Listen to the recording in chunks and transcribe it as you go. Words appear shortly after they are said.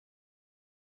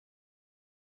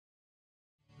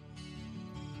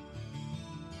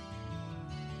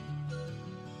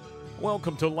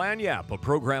Welcome to Lagniappe, a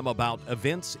program about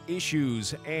events,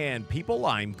 issues, and people.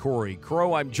 I'm Cory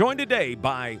Crowe. I'm joined today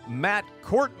by Matt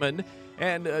Courtman,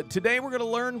 and today we're going to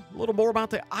learn a little more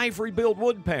about the Ivory Billed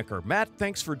Woodpecker. Matt,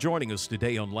 thanks for joining us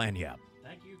today on Lagniappe.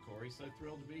 Thank you, Cory. So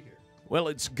thrilled to be here. Well,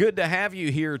 it's good to have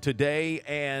you here today,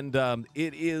 and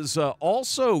it is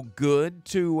also good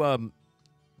to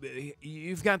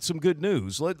you've got some good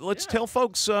news. Let's tell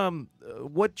folks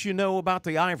what you know about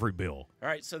the Ivory Bill. All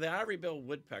right, so the Ivory Billed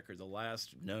Woodpecker, the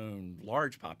last known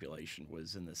large population,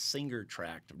 was in the Singer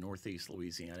Tract of northeast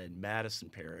Louisiana in Madison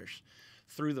Parish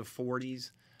through the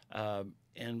 40s.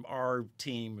 And our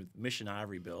team, Mission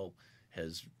Ivory Bill,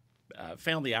 has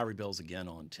found the Ivory Bills again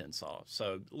on Tensaw.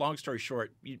 So long story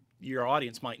short, your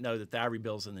audience might know that the Ivory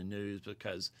Bill's in the news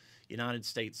because United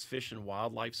States Fish and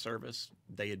Wildlife Service,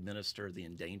 they administer the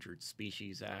Endangered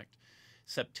Species Act.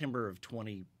 September of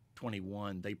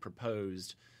 2021, they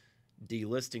proposed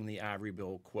delisting the Ivory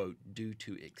Bill, quote, due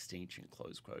to extinction,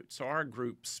 close quote. So our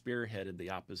group spearheaded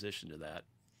the opposition to that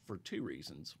for two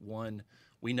reasons. One,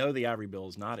 we know the Ivory Bill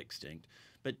is not extinct,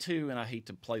 but two, and I hate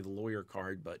to play the lawyer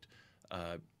card, but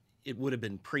it would have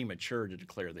been premature to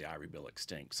declare the Ivory Bill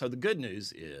extinct. So the good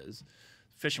news is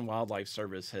Fish and Wildlife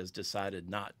Service has decided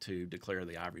not to declare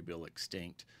the Ivory Bill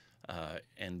extinct.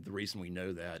 And the reason we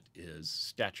know that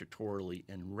is statutorily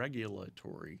and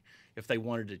regulatory. If they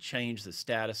wanted to change the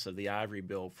status of the Ivory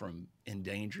Bill from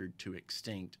endangered to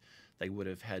extinct, they would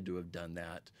have had to have done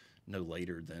that no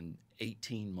later than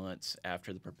 18 months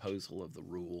after the proposal of the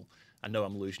rule. I know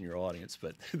I'm losing your audience,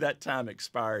 but that time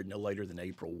expired no later than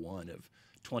April 1 of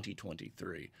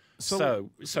 2023. So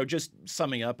just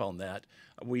summing up on that,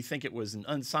 we think it was an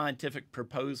unscientific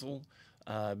proposal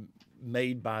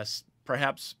made by,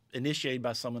 perhaps initiated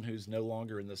by someone who's no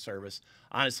longer in the service.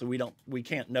 Honestly, we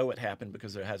can't know what happened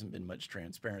because there hasn't been much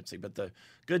transparency. But the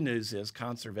good news is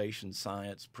conservation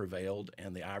science prevailed,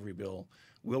 and the Ivory Bill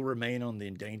will remain on the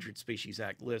Endangered Species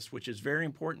Act list, which is very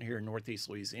important here in Northeast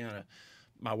Louisiana.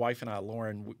 My wife and I,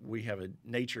 Lauren, we have a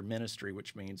nature ministry,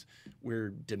 which means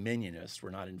we're dominionists. We're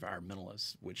not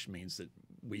environmentalists, which means that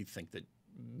we think that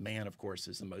man, of course,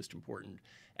 is the most important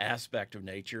aspect of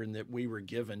nature, and that we were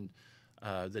given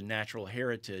the natural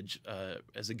heritage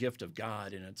as a gift of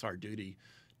God, and it's our duty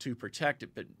to protect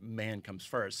it, but man comes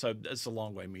first. So that's a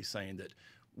long way of me saying that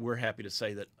we're happy to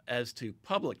say that as to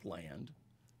public land,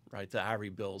 right, the Ivory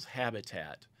Bill's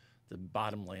habitat, the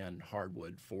bottomland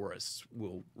hardwood forests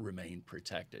will remain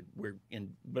protected.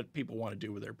 But people want to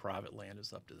do with their private land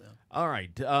is up to them. All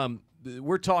right.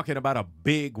 We're talking about a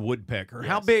big woodpecker. Yes.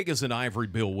 How big is an Ivory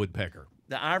Bill woodpecker?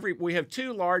 We have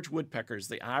two large woodpeckers,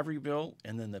 the Ivory Bill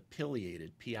and then the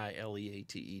pileated,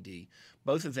 Pileated.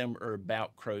 Both of them are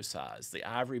about crow size. The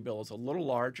Ivory Bill is a little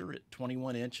larger at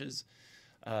 21 inches.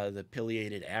 The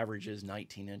pileated averages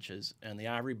 19 inches, and the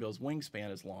Ivory Bill's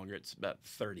wingspan is longer. It's about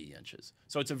 30 inches.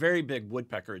 So it's a very big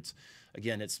woodpecker.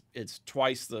 It's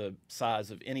twice the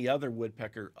size of any other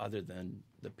woodpecker other than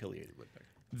the pileated woodpecker.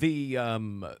 The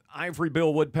Ivory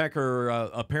Bill woodpecker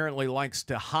apparently likes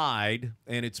to hide,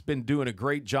 and it's been doing a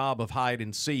great job of hide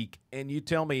and seek. And you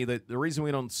tell me that the reason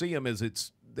we don't see them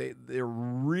is they're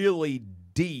really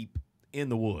deep in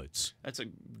the woods. That's a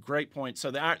great point. So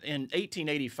in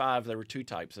 1885, there were two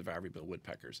types of Ivory Bill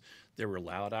woodpeckers. There were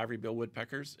loud Ivory Bill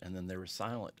woodpeckers, and then there were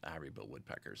silent Ivory Bill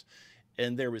woodpeckers.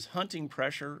 And there was hunting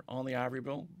pressure on the Ivory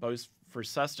Bill, both for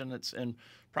sustenance and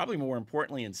probably more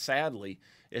importantly and sadly,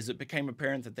 as it became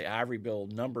apparent that the Ivory Bill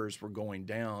numbers were going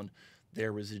down,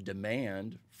 there was a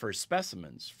demand for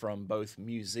specimens from both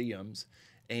museums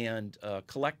and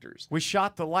collectors. We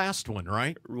shot the last one,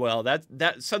 right? Well,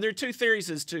 so there are two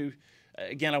theories as to,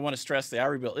 again, I want to stress the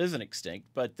Ivory Bill isn't extinct,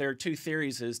 but there are two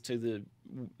theories as to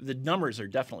the numbers are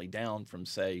definitely down from,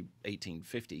 say,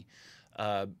 1850.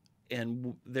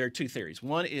 And there are two theories.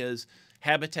 One is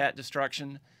habitat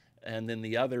destruction, and then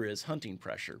the other is hunting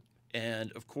pressure.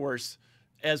 And, of course,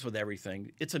 as with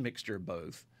everything, it's a mixture of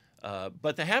both.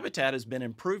 But the habitat has been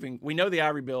improving. We know the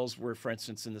Ivory Bills were, for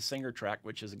instance, in the Singer Tract,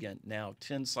 which is, again, now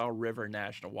Tensaw River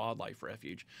National Wildlife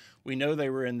Refuge. We know they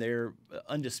were in there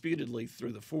undisputedly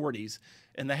through the 40s,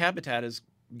 and the habitat has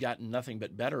gotten nothing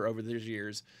but better over those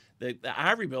years. The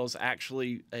Ivory Bill is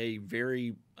actually a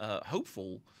very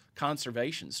hopeful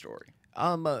conservation story.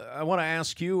 I want to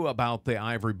ask you about the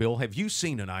Ivory Bill. Have you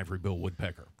seen an Ivory Bill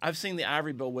woodpecker? I've seen the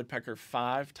Ivory Bill woodpecker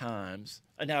 5 times.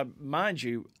 Now, mind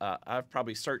you, I've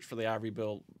probably searched for the Ivory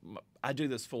Bill. I do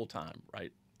this full time,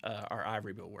 right? Our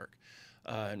Ivory Bill work.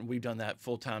 And we've done that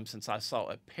full time since I saw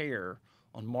a pair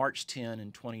on March 10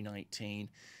 in 2019.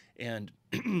 And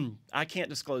I can't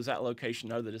disclose that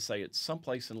location other than to say it's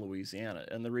someplace in Louisiana.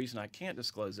 And the reason I can't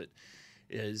disclose it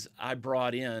is I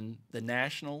brought in the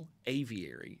National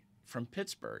Aviary from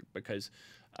Pittsburgh because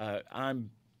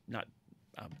I'm not.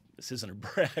 This isn't a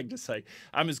brag to say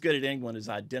I'm as good at England as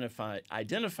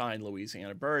identifying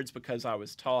Louisiana birds because I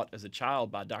was taught as a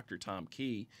child by Dr. Tom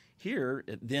Key here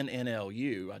at then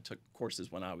NLU. I took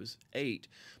courses when I was 8.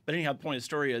 But anyhow, the point of the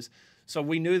story is, so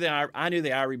we knew that I knew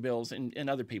the Ivory Bills, and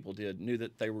other people knew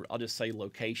that they were, I'll just say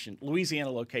Louisiana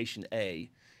location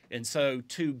A. And so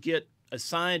to get a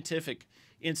scientific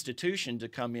institution to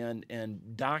come in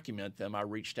and document them, I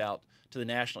reached out to the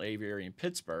National Aviary in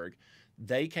Pittsburgh.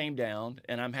 They came down,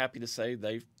 and I'm happy to say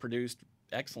they've produced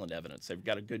excellent evidence. They've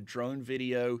got a good drone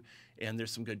video, and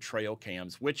there's some good trail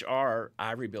cams, which are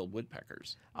Ivory Billed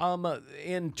woodpeckers.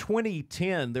 In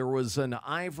 2010, there was an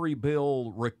Ivory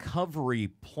Bill recovery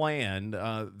plan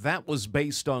that was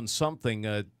based on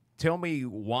something. Tell me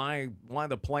why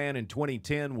the plan in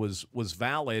 2010 was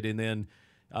valid, and then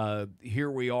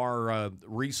here we are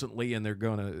recently, and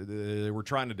they were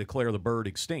trying to declare the bird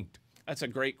extinct. That's a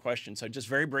great question. So just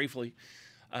very briefly,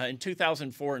 in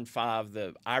 2004 and 5,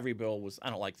 the Ivory Bill was, I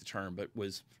don't like the term, but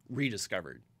was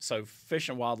rediscovered. So Fish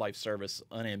and Wildlife Service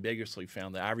unambiguously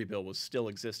found the Ivory Bill was still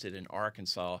existed in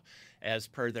Arkansas as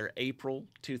per their April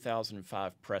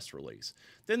 2005 press release.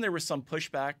 Then there was some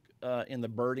pushback in the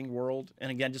birding world.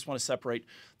 And again, just want to separate.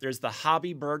 There's the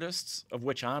hobby birdists, of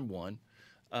which I'm one.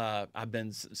 I've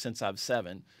been since I'm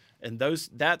 7. And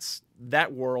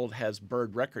that world has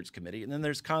Bird Records Committee. And then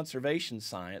there's conservation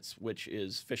science, which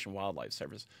is Fish and Wildlife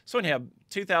Service. So anyhow,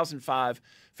 2005,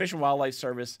 Fish and Wildlife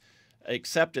Service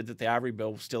accepted that the Ivory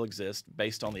Bill still exists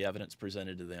based on the evidence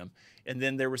presented to them. And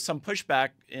then there was some pushback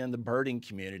in the birding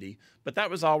community, but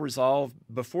that was all resolved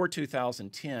before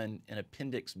 2010 in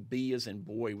Appendix B as in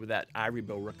boy with that Ivory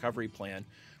Bill recovery plan,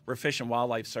 where Fish and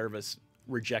Wildlife Service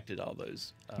rejected all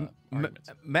those arguments.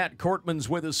 Matt Courtman's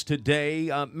with us today.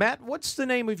 Matt, what's the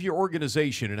name of your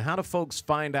organization, and how do folks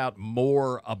find out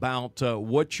more about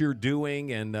what you're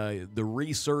doing and the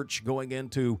research going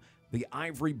into the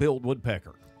Ivory Billed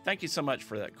woodpecker? Thank you so much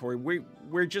for that, Cory.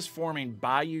 We're just forming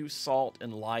Bayou Salt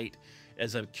and Light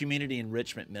as a community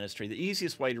enrichment ministry. The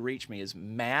easiest way to reach me is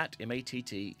Matt,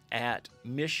 M-A-T-T, at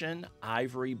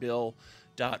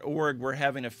missionivorybill.org. We're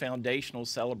having a foundational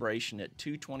celebration at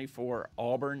 224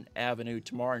 Auburn Avenue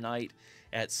tomorrow night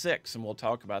at 6, and we'll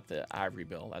talk about the Ivory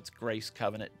Bill. That's Grace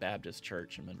Covenant Baptist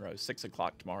Church in Monroe, 6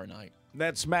 o'clock tomorrow night.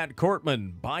 That's Matt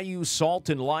Courtman, Bayou Salt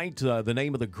and Light, the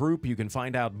name of the group. You can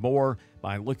find out more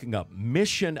by looking up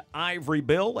Mission Ivory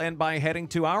Bill and by heading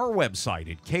to our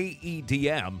website at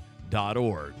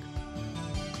KEDM.org.